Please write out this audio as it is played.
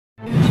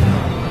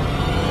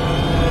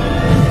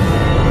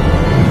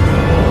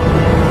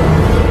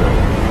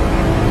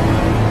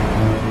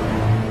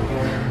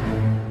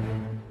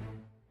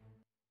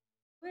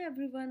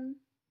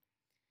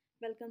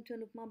Welcome to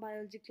Anupma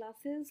Biology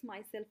classes.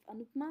 Myself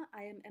Anupma.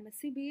 I am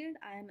MSc B.Ed.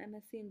 I am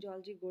MSc in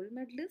Geology Gold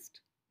Medalist.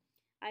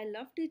 I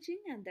love teaching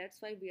and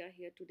that's why we are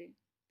here today.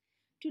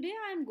 Today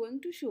I am going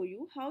to show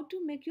you how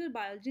to make your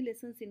biology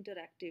lessons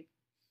interactive.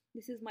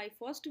 This is my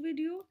first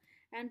video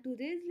and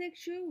today's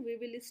lecture we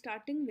will be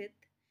starting with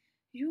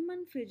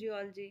Human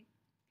Physiology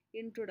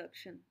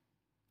Introduction.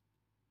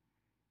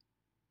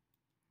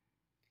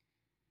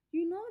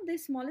 You know, the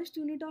smallest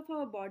unit of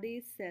our body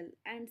is cell,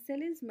 and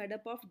cell is made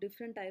up of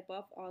different type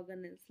of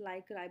organelles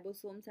like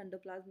ribosomes,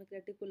 endoplasmic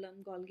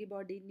reticulum, Golgi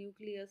body,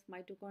 nucleus,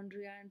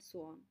 mitochondria, and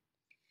so on.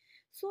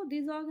 So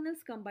these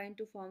organelles combine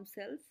to form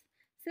cells,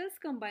 cells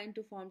combine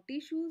to form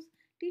tissues,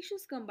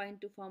 tissues combine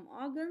to form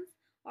organs,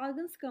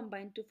 organs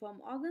combine to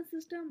form organ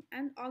system,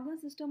 and organ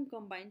system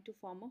combine to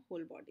form a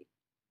whole body.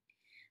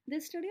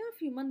 The study of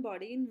human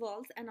body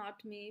involves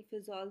anatomy,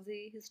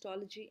 physiology,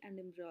 histology, and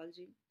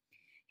embryology.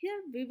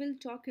 Here we will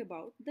talk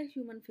about the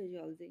human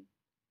physiology.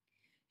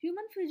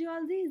 Human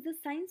physiology is the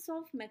science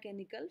of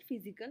mechanical,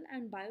 physical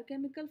and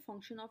biochemical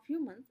function of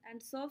humans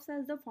and serves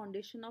as the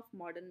foundation of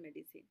modern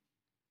medicine.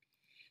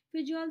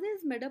 Physiology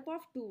is made up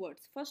of two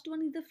words. First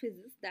one is the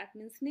physis, that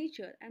means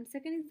nature, and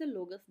second is the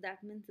logos,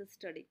 that means the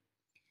study.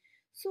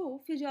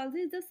 So physiology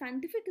is the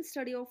scientific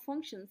study of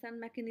functions and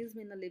mechanisms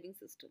in a living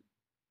system.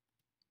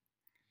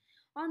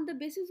 On the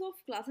basis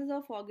of classes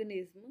of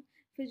organism,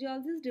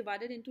 physiology is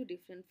divided into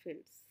different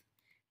fields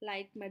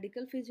like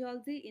medical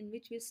physiology in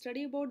which we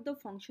study about the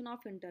function of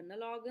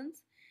internal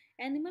organs,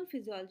 animal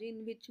physiology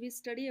in which we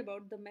study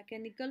about the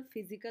mechanical,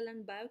 physical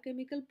and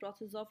biochemical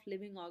process of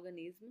living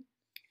organism,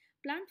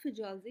 plant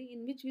physiology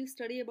in which we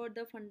study about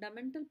the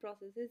fundamental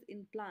processes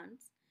in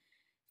plants,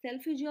 cell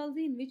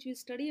physiology in which we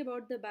study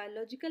about the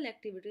biological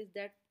activities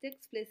that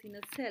takes place in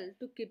a cell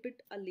to keep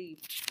it alive.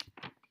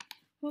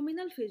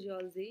 Hormonal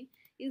physiology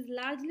is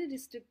largely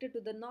restricted to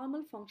the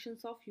normal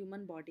functions of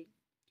human body.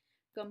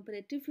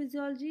 Comparative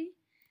physiology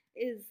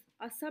is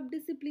a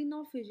subdiscipline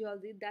of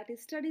physiology that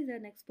studies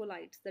and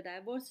exploits the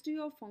diversity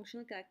of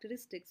functional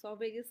characteristics of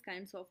various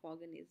kinds of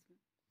organisms.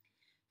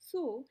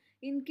 So,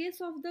 in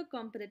case of the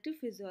comparative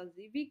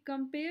physiology, we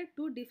compare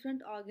two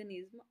different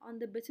organisms on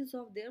the basis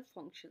of their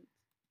functions.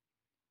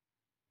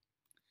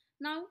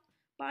 Now,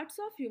 parts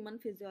of human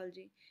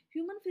physiology.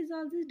 Human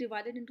physiology is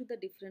divided into the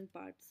different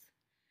parts.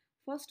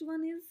 First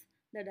one is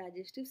the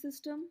digestive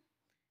system,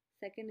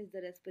 second is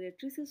the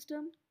respiratory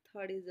system,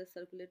 third is the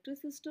circulatory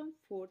system,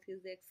 fourth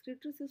is the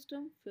excretory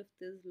system,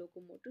 fifth is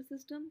locomotor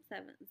system,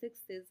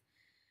 sixth is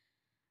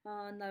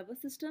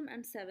nervous system,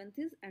 and seventh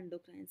is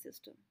endocrine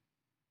system.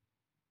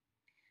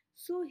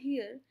 So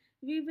here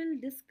we will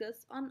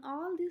discuss on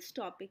all this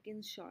topic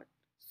in short.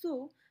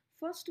 So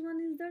first one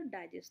is the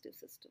digestive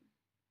system.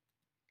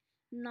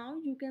 Now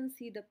you can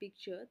see the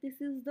picture.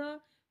 This is the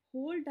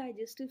whole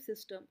digestive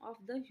system of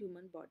the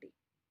human body.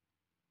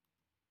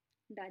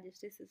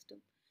 Digestive system.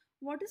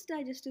 What is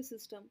digestive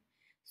system?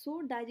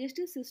 So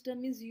digestive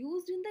system is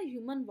used in the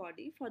human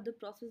body for the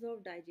process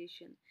of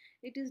digestion.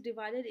 It is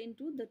divided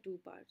into the two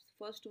parts.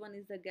 First one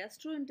is the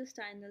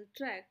gastrointestinal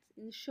tract.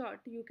 In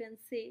short, you can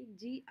say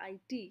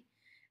GIT.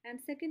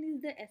 And second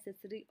is the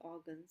accessory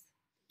organs.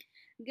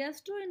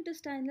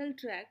 Gastrointestinal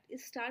tract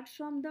starts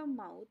from the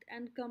mouth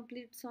and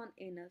completes on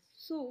anus.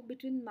 So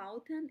between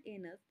mouth and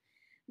anus,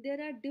 there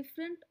are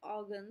different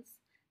organs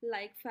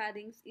like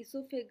pharynx,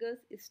 esophagus,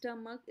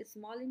 stomach,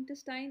 small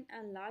intestine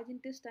and large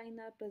intestine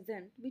are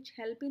present which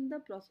help in the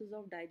process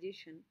of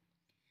digestion.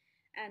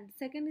 And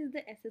second is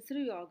the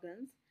accessory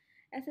organs.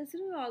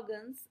 Accessory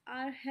organs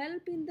are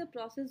help in the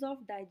process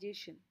of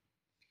digestion.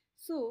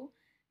 So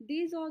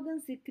these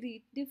organs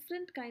secrete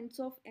different kinds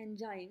of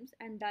enzymes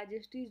and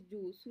digestive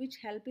juice which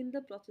help in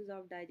the process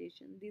of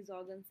digestion. These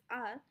organs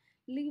are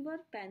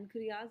liver,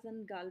 pancreas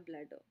and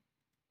gallbladder.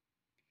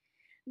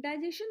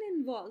 Digestion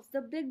involves the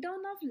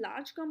breakdown of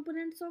large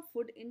components of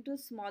food into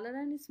smaller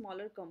and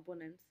smaller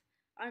components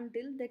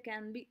until they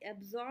can be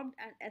absorbed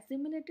and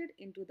assimilated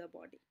into the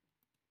body.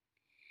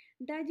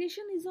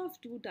 Digestion is of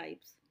two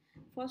types.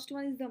 First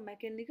one is the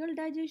mechanical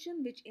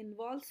digestion which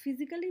involves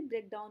physically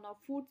breakdown of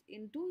foods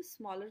into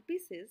smaller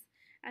pieces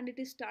and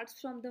it starts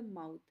from the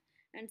mouth.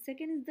 And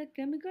second is the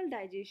chemical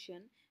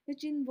digestion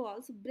which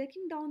involves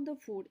breaking down the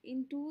food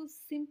into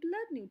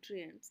simpler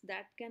nutrients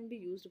that can be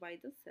used by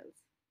the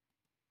cells.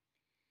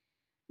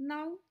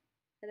 Now,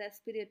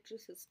 respiratory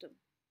system.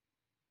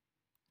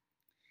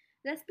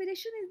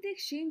 Respiration is the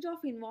exchange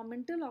of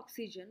environmental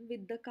oxygen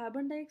with the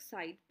carbon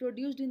dioxide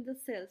produced in the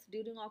cells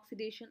during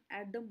oxidation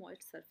at the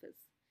moist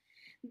surface.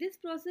 This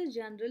process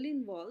generally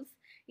involves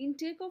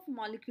intake of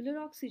molecular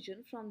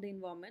oxygen from the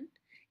environment,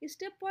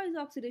 stepwise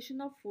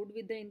oxidation of food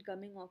with the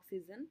incoming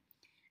oxygen,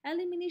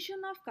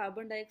 elimination of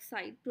carbon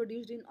dioxide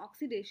produced in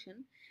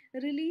oxidation,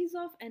 release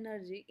of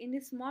energy in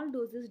small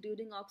doses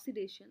during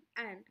oxidation,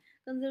 and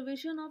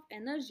conservation of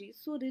energy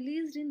so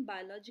released in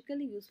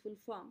biologically useful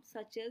forms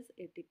such as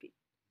ATP.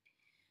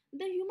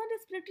 The human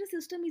respiratory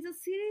system is a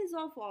series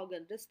of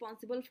organs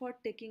responsible for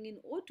taking in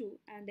O2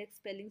 and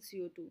expelling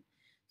CO2.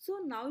 So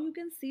now you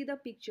can see the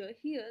picture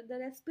here. The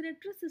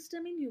respiratory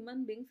system in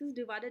human beings is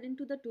divided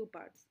into the two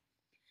parts.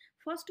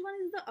 First one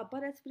is the upper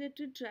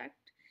respiratory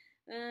tract,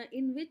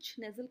 in which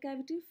nasal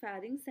cavity,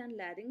 pharynx and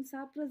larynx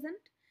are present.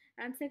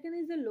 And second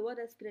is the lower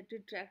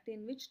respiratory tract,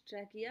 in which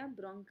trachea,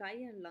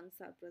 bronchi and lungs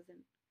are present.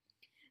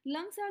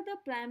 Lungs are the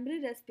primary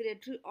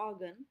respiratory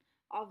organ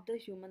of the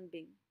human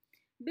being,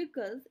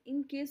 because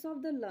in case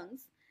of the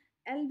lungs,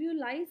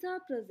 alveoli are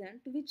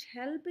present which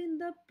help in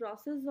the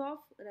process of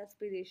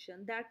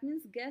respiration. That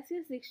means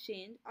gaseous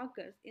exchange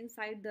occurs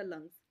inside the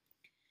lungs.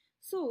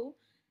 So,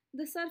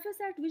 the surface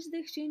at which the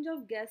exchange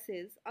of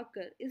gases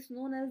occur is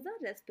known as the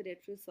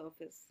respiratory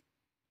surface.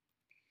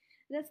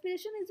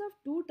 Respiration is of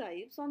two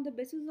types on the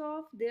basis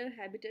of their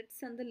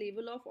habitats and the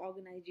level of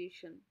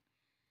organization.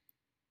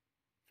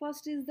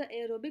 First is the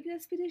aerobic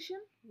respiration,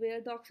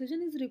 where the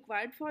oxygen is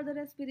required for the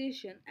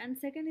respiration, and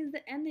second is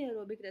the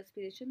anaerobic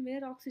respiration,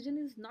 where oxygen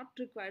is not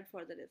required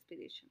for the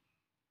respiration.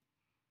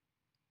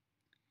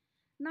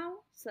 Now,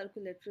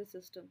 circulatory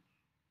system.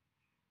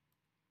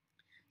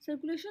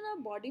 Circulation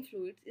of body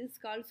fluids is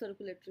called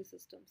circulatory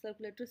system.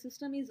 Circulatory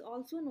system is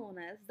also known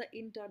as the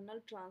internal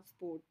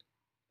transport.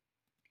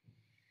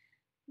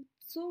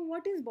 So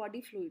what is body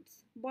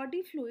fluids?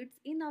 Body fluids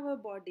in our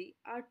body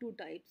are two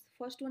types.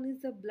 First one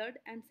is the blood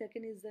and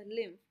second is the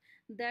lymph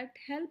that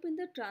help in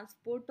the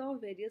transport of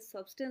various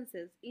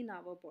substances in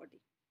our body.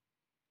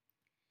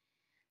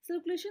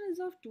 Circulation is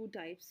of two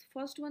types.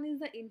 First one is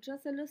the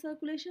intracellular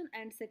circulation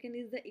and second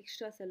is the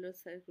extracellular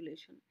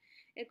circulation.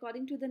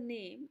 According to the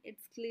name,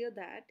 it's clear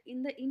that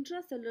in the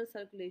intracellular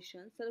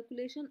circulation,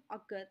 circulation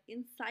occurs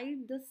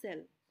inside the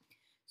cell.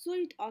 So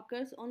it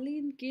occurs only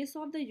in case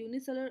of the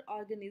unicellular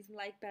organism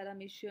like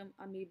paramecium,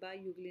 amoeba,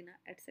 euglena,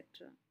 etc.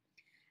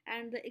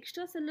 And the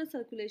extracellular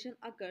circulation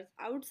occurs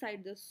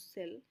outside the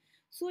cell.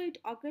 So it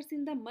occurs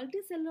in the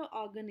multicellular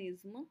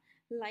organism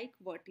like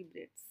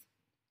vertebrates.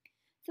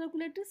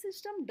 Circulatory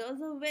system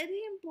does a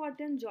very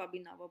important job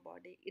in our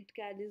body. It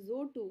carries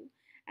O2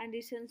 and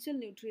essential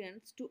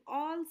nutrients to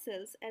all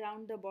cells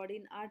around the body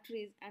in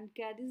arteries and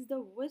carries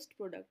the waste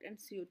product and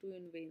CO2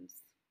 in veins.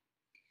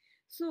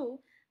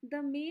 So,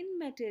 the main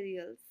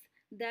materials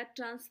that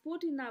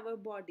transport in our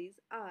bodies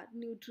are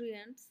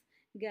nutrients,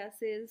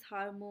 gases,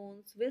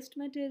 hormones, waste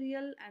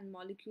material and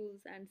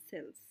molecules and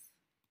cells.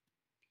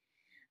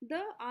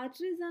 The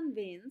arteries and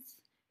veins,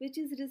 which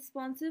is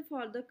responsible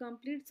for the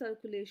complete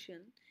circulation,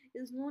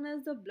 is known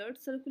as the blood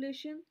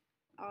circulation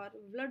or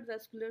blood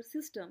vascular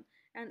system,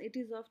 and it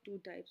is of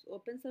two types: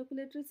 open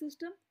circulatory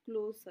system,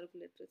 closed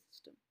circulatory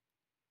system.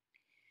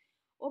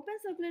 Open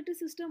circulatory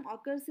system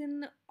occurs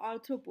in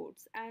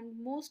arthropods and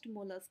most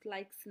mollusks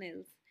like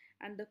snails,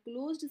 and the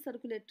closed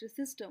circulatory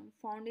system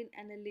found in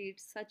annelids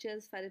such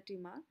as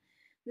Pheretima.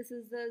 This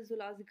is the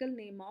zoological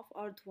name of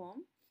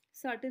earthworm,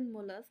 certain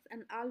mollusks,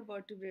 and all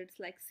vertebrates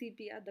like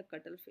sepia, the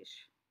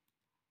cuttlefish.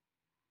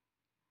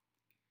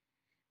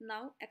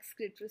 Now,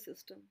 excretory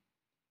system.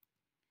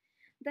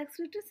 The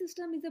excretory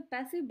system is a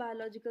passive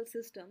biological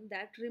system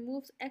that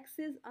removes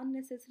excess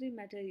unnecessary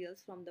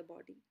materials from the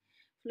body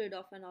fluid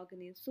of an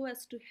organism so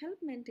as to help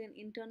maintain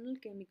internal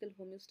chemical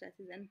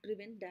homeostasis and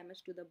prevent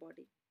damage to the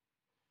body.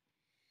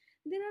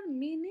 There are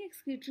many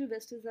excretory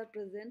wastes are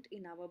present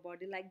in our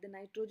body like the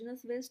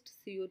nitrogenous waste,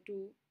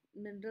 CO2,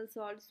 mineral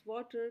salts,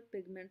 water,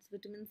 pigments,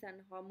 vitamins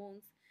and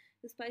hormones,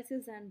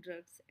 spices and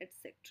drugs,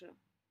 etc.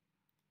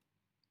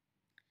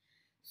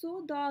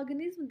 So the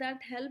organism that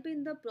help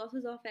in the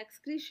process of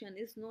excretion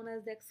is known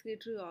as the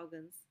excretory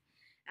organs.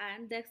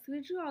 And the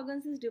excretory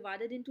organs is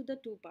divided into the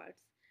two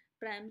parts: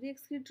 primary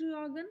excretory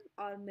organ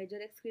or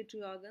major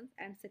excretory organs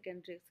and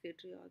secondary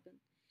excretory organ.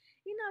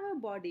 In our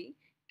body,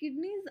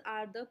 kidneys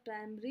are the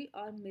primary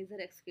or major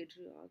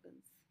excretory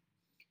organs.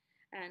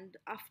 And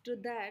after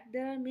that,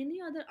 there are many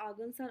other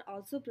organs are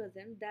also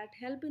present that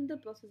help in the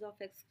process of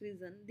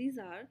excretion. These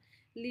are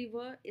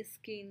liver,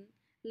 skin,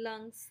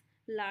 lungs,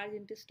 large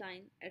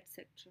intestine,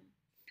 etc.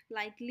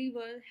 Like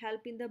liver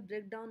help in the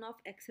breakdown of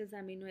excess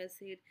amino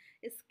acid,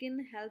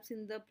 skin helps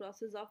in the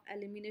process of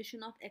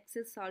elimination of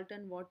excess salt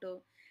and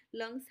water,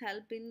 lungs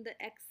help in the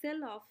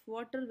exhale of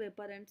water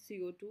vapor and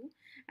CO2,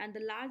 and the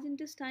large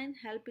intestine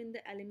help in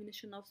the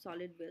elimination of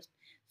solid waste.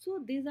 So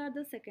these are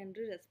the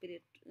secondary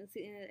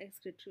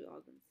excretory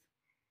organs.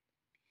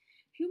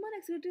 Human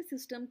excretory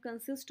system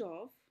consists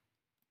of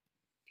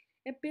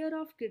a pair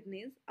of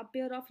kidneys, a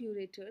pair of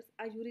ureters,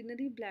 a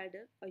urinary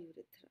bladder, a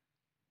urethra.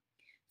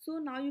 So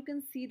now you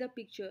can see the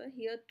picture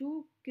here.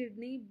 Two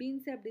kidney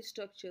bean-shaped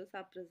structures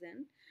are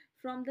present.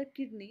 From the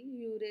kidney,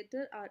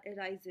 ureter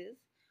arises,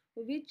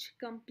 which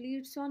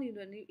completes on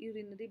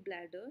urinary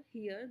bladder.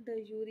 Here the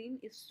urine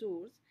is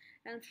stored,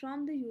 and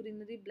from the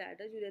urinary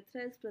bladder,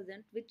 urethra is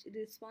present, which is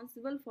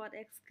responsible for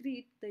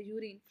excrete the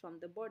urine from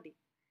the body.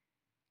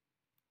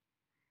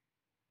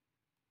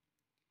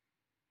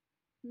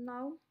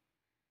 Now,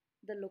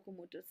 the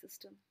locomotor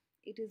system.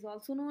 It is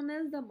also known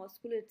as the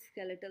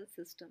musculoskeletal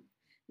system.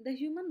 The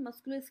human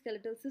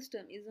musculoskeletal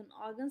system is an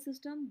organ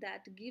system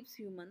that gives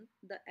humans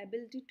the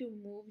ability to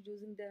move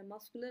using their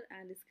muscular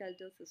and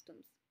skeletal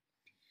systems.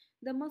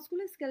 The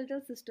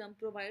musculoskeletal system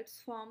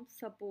provides form,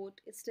 support,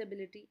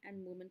 stability,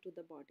 and movement to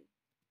the body.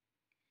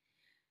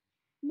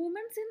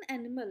 Movements in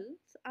animals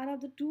are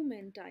of the two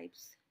main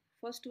types.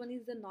 First one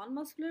is the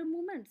non-muscular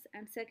movements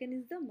and second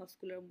is the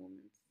muscular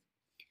movements.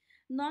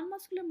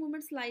 Non-muscular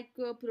movements like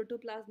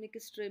protoplasmic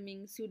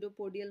streaming,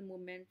 pseudopodial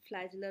movement,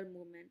 flagellar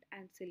movement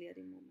and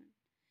ciliary movement.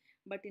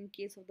 But in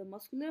case of the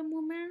muscular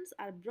movements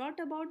are brought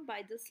about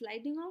by the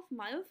sliding of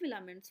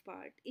myofilaments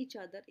part each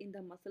other in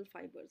the muscle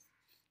fibers.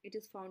 It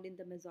is found in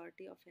the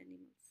majority of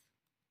animals.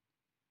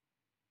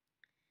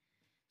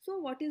 So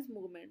what is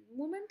movement?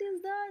 Movement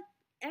is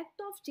the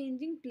act of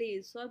changing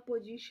place or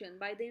position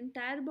by the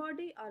entire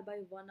body or by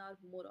one or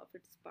more of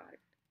its part.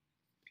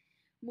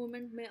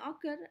 Movement may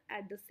occur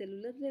at the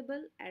cellular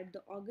level, at the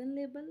organ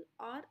level,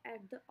 or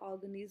at the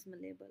organism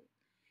level.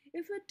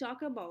 If we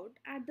talk about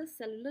at the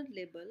cellular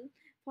level,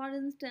 for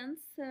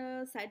instance,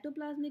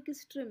 cytoplasmic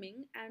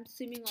streaming and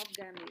swimming of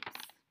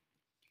gametes,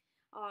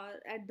 or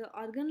at the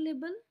organ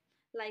level,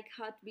 like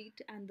heartbeat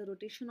and the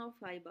rotation of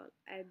eyeball,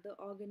 at the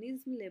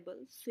organism level,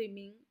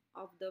 swimming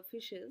of the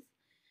fishes,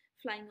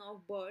 flying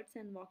of birds,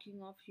 and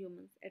walking of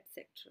humans,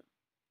 etc.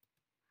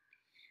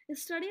 The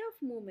study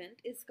of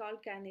movement is called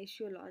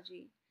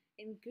kinesiology.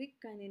 In Greek,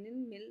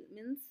 kinein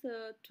means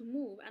to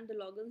move, and the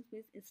logos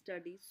means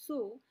study.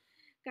 So,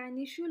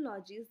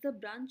 kinesiology is the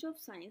branch of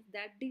science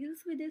that deals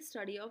with the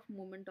study of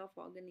movement of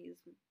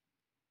organism.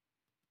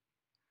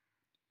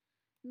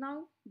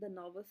 Now, the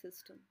nervous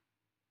system.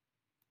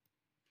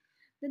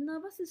 The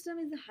nervous system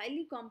is a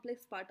highly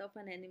complex part of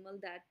an animal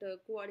that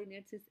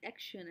coordinates its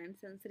action and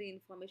sensory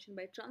information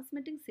by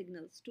transmitting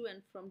signals to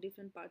and from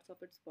different parts of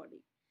its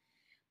body.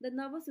 The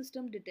nervous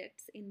system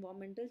detects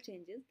environmental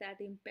changes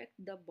that impact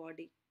the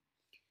body.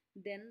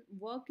 Then,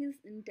 work is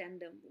in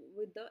tandem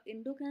with the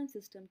endocrine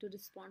system to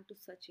respond to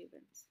such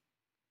events.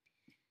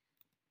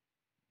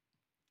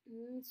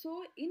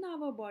 So, in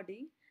our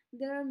body,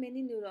 there are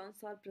many neurons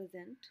are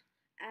present,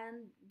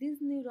 and these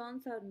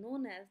neurons are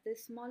known as the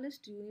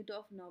smallest unit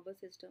of nervous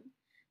system.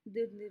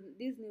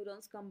 These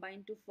neurons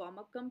combine to form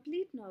a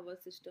complete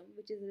nervous system,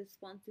 which is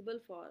responsible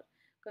for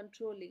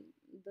controlling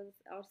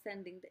or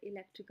sending the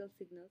electrical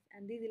signals,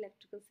 and these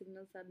electrical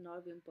signals are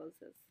nerve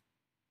impulses.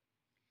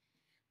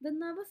 The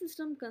nervous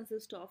system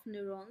consists of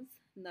neurons,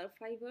 nerve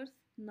fibers,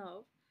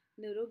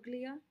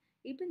 neuroglia,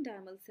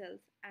 ependymal cells,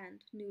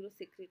 and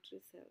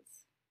neurosecretory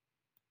cells.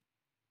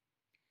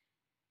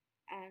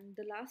 And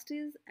the last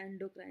is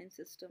endocrine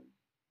system.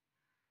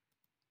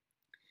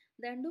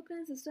 The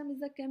endocrine system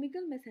is a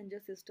chemical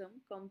messenger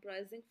system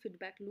comprising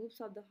feedback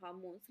loops of the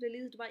hormones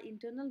released by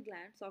internal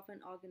glands of an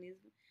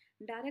organism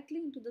directly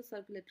into the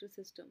circulatory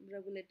system,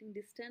 regulating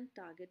distant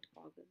target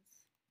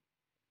organs.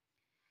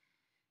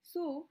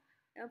 So,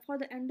 for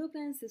the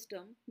endocrine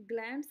system,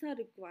 glands are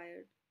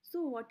required.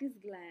 So, what is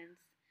glands?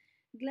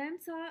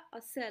 Glands are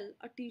a cell,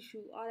 a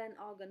tissue, or an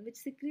organ which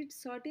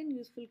secretes certain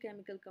useful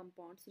chemical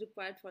compounds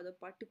required for the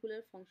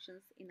particular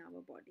functions in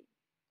our body.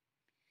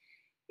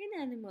 In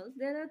animals,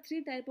 there are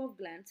three types of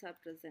glands are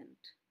present: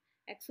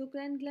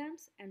 exocrine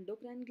glands,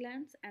 endocrine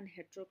glands, and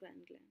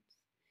heterocrine glands.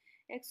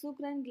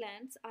 Exocrine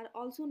glands are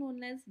also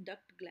known as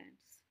duct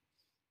glands,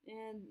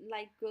 and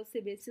like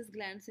sebaceous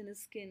glands in the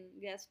skin,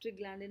 gastric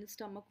gland in the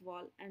stomach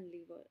wall, and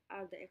liver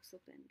are the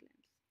exocrine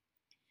glands.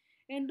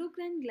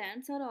 Endocrine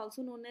glands are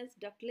also known as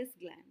ductless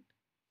gland.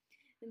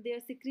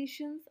 Their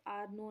secretions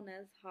are known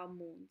as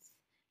hormones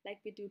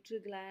like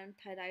pituitary gland,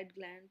 thyroid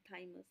gland,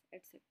 thymus,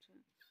 etc.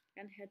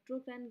 And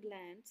heterocrine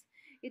glands,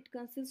 it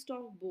consists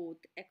of both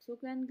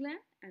exocrine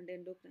gland and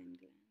endocrine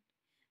gland,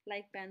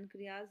 like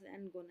pancreas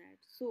and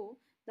gonads. So,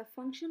 the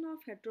function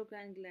of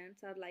heterocrine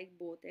glands are like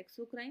both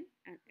exocrine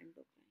and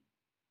endocrine.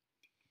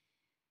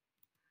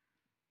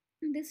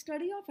 The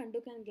study of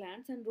endocrine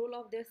glands and role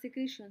of their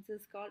secretions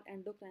is called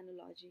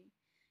endocrinology.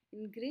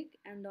 In Greek,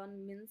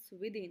 endon means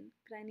within,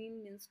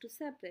 krinein means to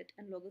separate,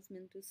 and logos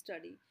means to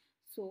study.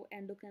 So,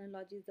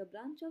 endocrinology is the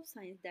branch of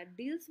science that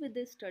deals with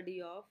the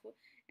study of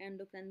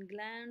endocrine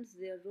glands,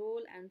 their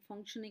role and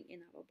functioning in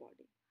our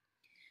body.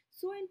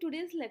 So, in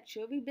today's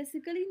lecture, we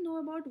basically know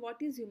about what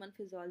is human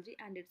physiology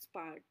and its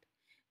part.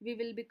 We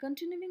will be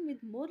continuing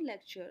with more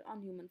lecture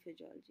on human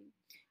physiology.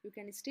 You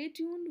can stay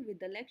tuned with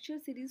the lecture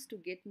series to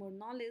get more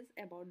knowledge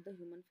about the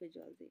human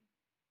physiology.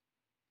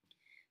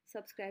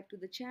 Subscribe to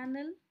the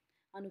channel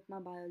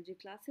Anupma Biology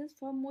Classes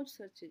for more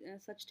such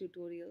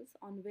tutorials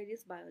on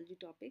various biology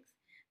topics.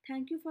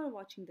 Thank you for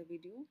watching the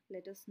video.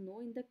 Let us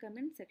know in the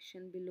comment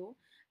section below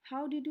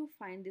how did you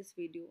find this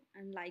video,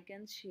 and like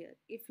and share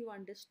if you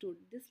understood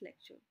this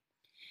lecture.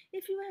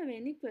 If you have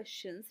any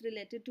questions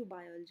related to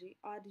biology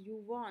or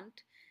you want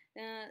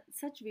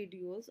such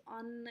videos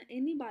on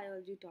any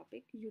biology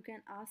topic, you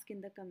can ask in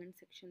the comment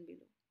section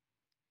below.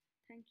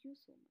 Thank you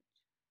so much.